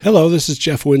Hello, this is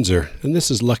Jeff Windsor, and this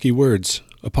is Lucky Words,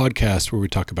 a podcast where we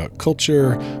talk about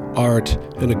culture, art,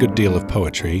 and a good deal of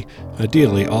poetry,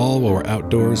 ideally all while we're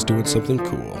outdoors doing something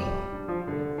cool.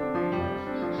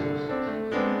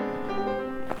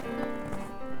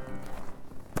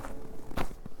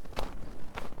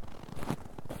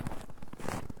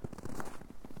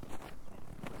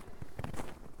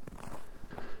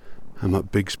 I'm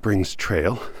up Big Springs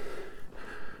Trail,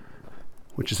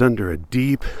 which is under a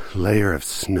deep layer of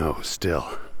snow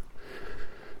still,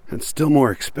 and still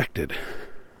more expected.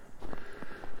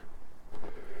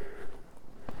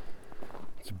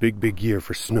 It's a big year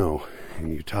for snow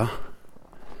in Utah.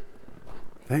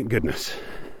 Thank goodness.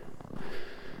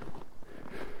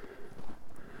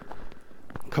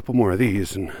 A couple more of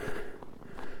these and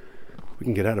we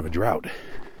can get out of a drought.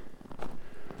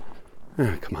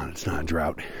 Come on, it's not a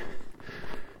drought.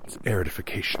 It's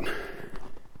aridification.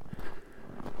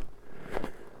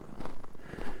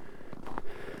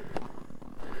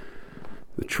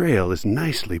 The trail is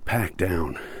nicely packed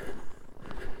down,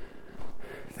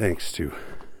 thanks to,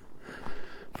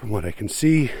 from what I can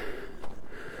see,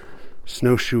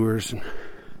 snowshoers and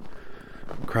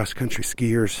cross-country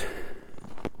skiers.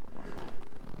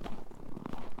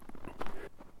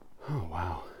 Oh,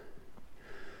 wow.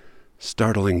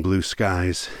 Startling blue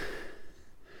skies,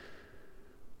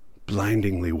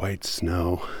 blindingly white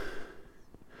snow,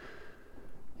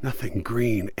 nothing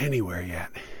green anywhere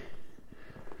yet.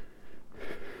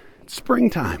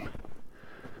 Springtime,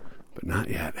 but not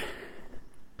yet.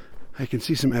 I can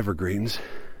see some evergreens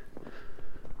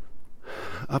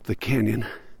up the canyon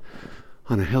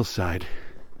on a hillside,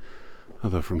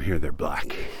 although from here they're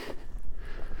black.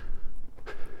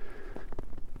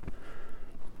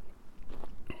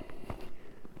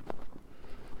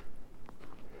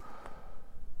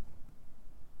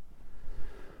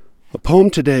 A poem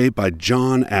today by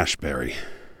John Ashbery,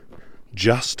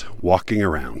 Just Walking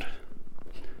Around.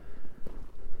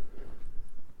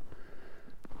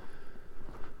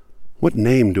 What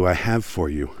name do I have for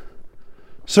you?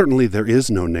 Certainly there is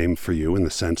no name for you in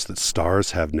the sense that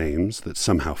stars have names that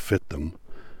somehow fit them.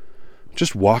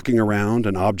 Just walking around,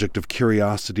 an object of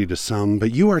curiosity to some,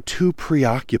 but you are too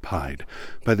preoccupied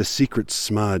by the secret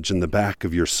smudge in the back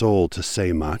of your soul to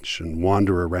say much and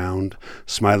wander around,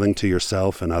 smiling to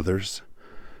yourself and others.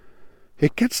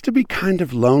 It gets to be kind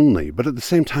of lonely, but at the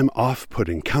same time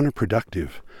off-putting, counterproductive,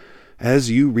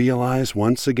 as you realize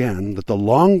once again that the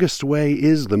longest way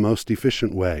is the most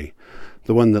efficient way,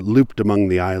 the one that looped among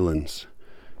the islands,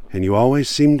 and you always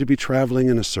seem to be traveling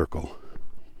in a circle.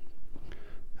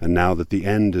 And now that the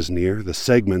end is near, the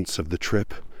segments of the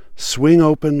trip swing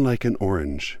open like an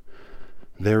orange.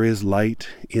 There is light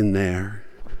in there,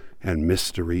 and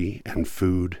mystery and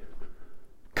food.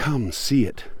 Come see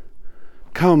it.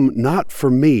 Come not for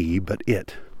me, but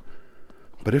it.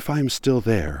 But if I'm still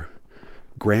there,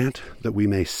 grant that we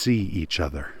may see each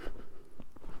other.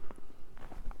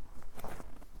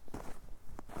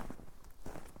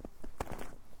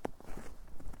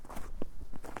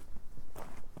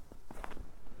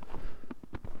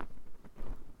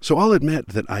 So I'll admit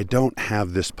that I don't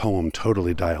have this poem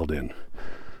totally dialed in.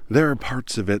 There are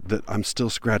parts of it that I'm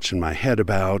still scratching my head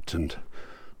about, and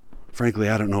frankly,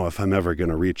 I don't know if I'm ever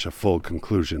going to reach a full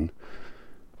conclusion.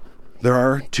 There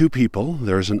are two people,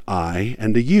 there's an I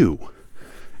and a you.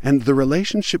 And the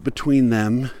relationship between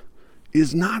them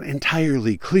is not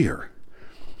entirely clear.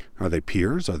 Are they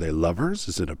peers? Are they lovers?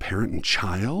 Is it a parent and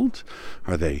child?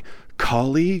 Are they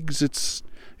colleagues?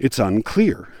 It's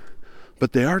unclear.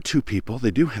 But they are two people. They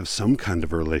do have some kind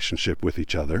of a relationship with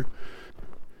each other.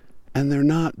 And they're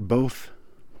not both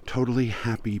totally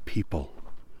happy people.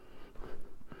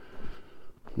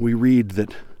 We read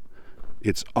that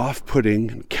it's off-putting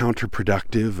and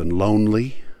counterproductive and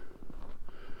lonely.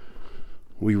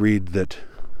 We read that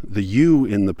the you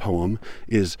in the poem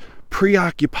is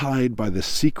preoccupied by the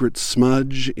secret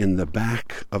smudge in the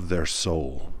back of their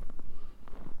soul.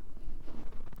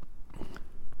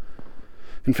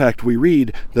 In fact, we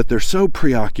read that they're so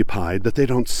preoccupied that they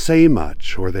don't say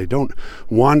much or they don't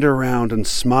wander around and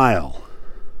smile.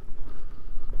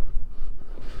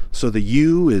 So the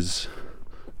you is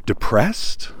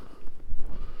depressed?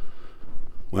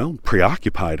 Well,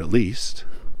 preoccupied at least.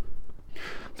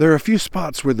 There are a few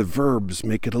spots where the verbs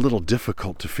make it a little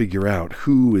difficult to figure out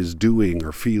who is doing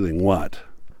or feeling what.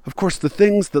 Of course, the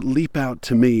things that leap out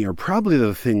to me are probably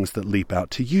the things that leap out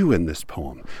to you in this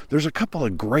poem. There's a couple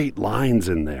of great lines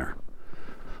in there.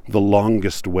 The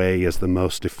longest way is the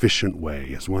most efficient way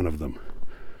is one of them.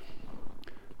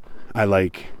 I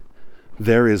like,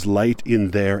 there is light in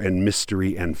there and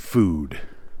mystery and food.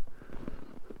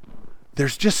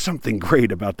 There's just something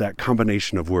great about that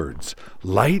combination of words.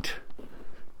 Light,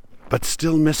 but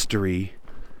still mystery,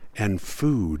 and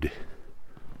food.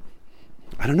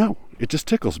 I don't know. It just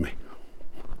tickles me.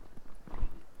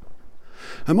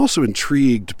 I'm also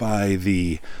intrigued by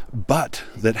the but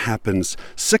that happens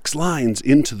 6 lines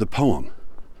into the poem.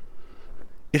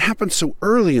 It happens so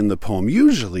early in the poem.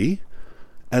 Usually,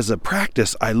 as a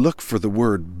practice, I look for the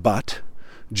word but,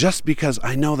 just because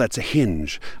I know that's a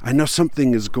hinge. I know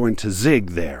something is going to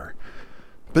zig there.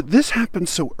 But this happens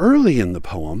so early in the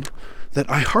poem that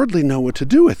I hardly know what to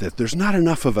do with it. There's not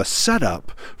enough of a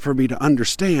setup for me to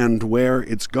understand where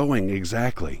it's going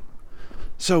exactly.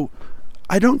 So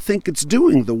I don't think it's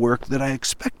doing the work that I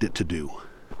expect it to do.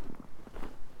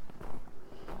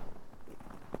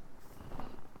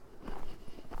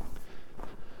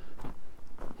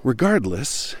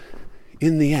 Regardless,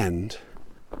 in the end,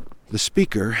 the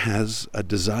speaker has a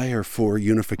desire for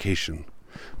unification.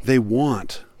 They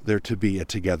want there to be a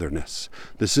togetherness.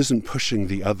 This isn't pushing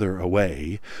the other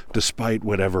away, despite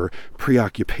whatever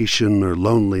preoccupation or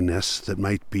loneliness that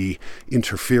might be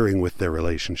interfering with their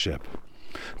relationship.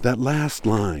 That last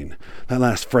line, that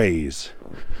last phrase,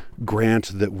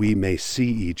 grant that we may see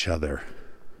each other.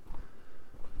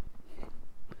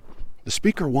 The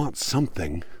speaker wants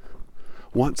something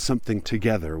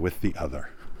together with the other.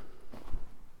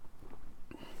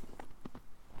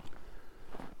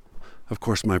 Of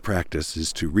course, my practice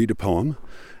is to read a poem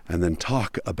and then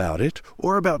talk about it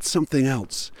or about something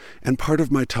else. And part of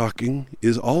my talking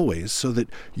is always so that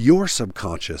your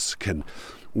subconscious can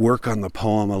work on the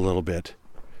poem a little bit,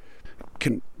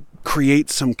 can create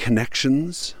some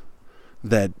connections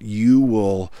that you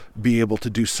will be able to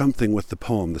do something with the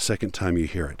poem the second time you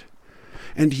hear it.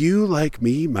 And you, like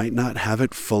me, might not have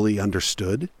it fully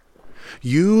understood.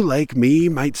 You, like me,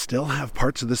 might still have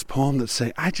parts of this poem that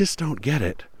say, I just don't get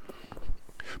it.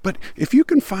 But if you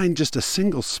can find just a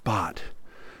single spot,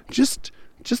 just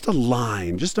a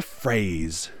line, just a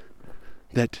phrase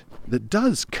that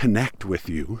does connect with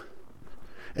you,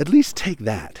 at least take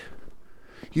that.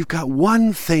 You've got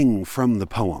one thing from the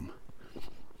poem.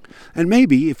 And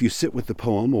maybe if you sit with the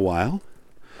poem a while,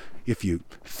 if you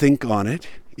think on it,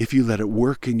 if you let it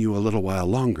work in you a little while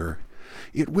longer,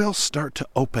 it will start to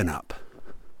open up.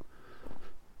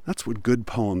 That's what good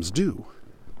poems do.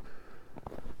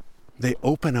 They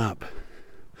open up,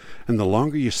 and the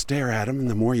longer you stare at them and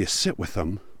the more you sit with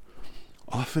them,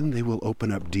 often they will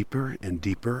open up deeper and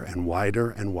deeper and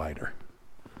wider and wider.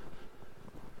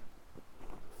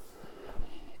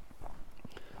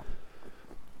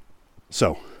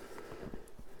 So,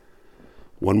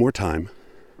 one more time,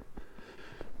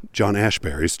 John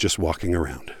Ashbery's just walking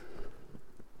around.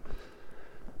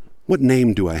 What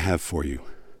name do I have for you?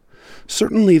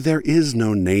 Certainly there is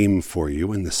no name for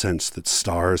you in the sense that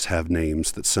stars have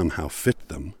names that somehow fit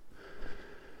them.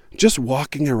 Just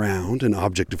walking around, an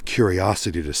object of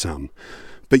curiosity to some,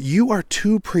 but you are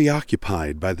too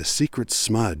preoccupied by the secret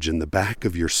smudge in the back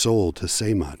of your soul to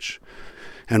say much,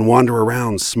 and wander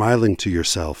around smiling to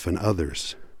yourself and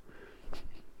others.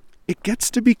 It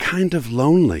gets to be kind of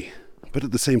lonely, but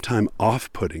at the same time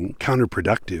off-putting,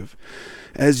 counterproductive,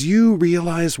 as you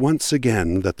realize once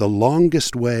again that the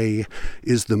longest way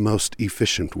is the most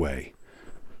efficient way.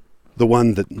 The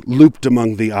one that looped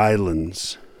among the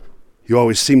islands. You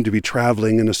always seem to be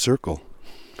traveling in a circle.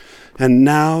 And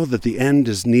now that the end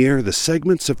is near, the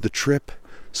segments of the trip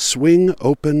swing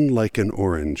open like an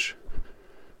orange.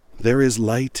 There is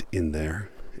light in there,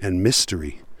 and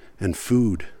mystery, and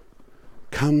food.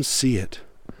 Come see it.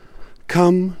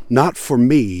 Come, not for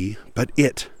me, but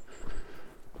it.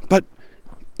 But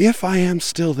if I am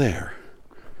still there,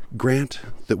 grant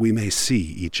that we may see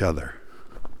each other.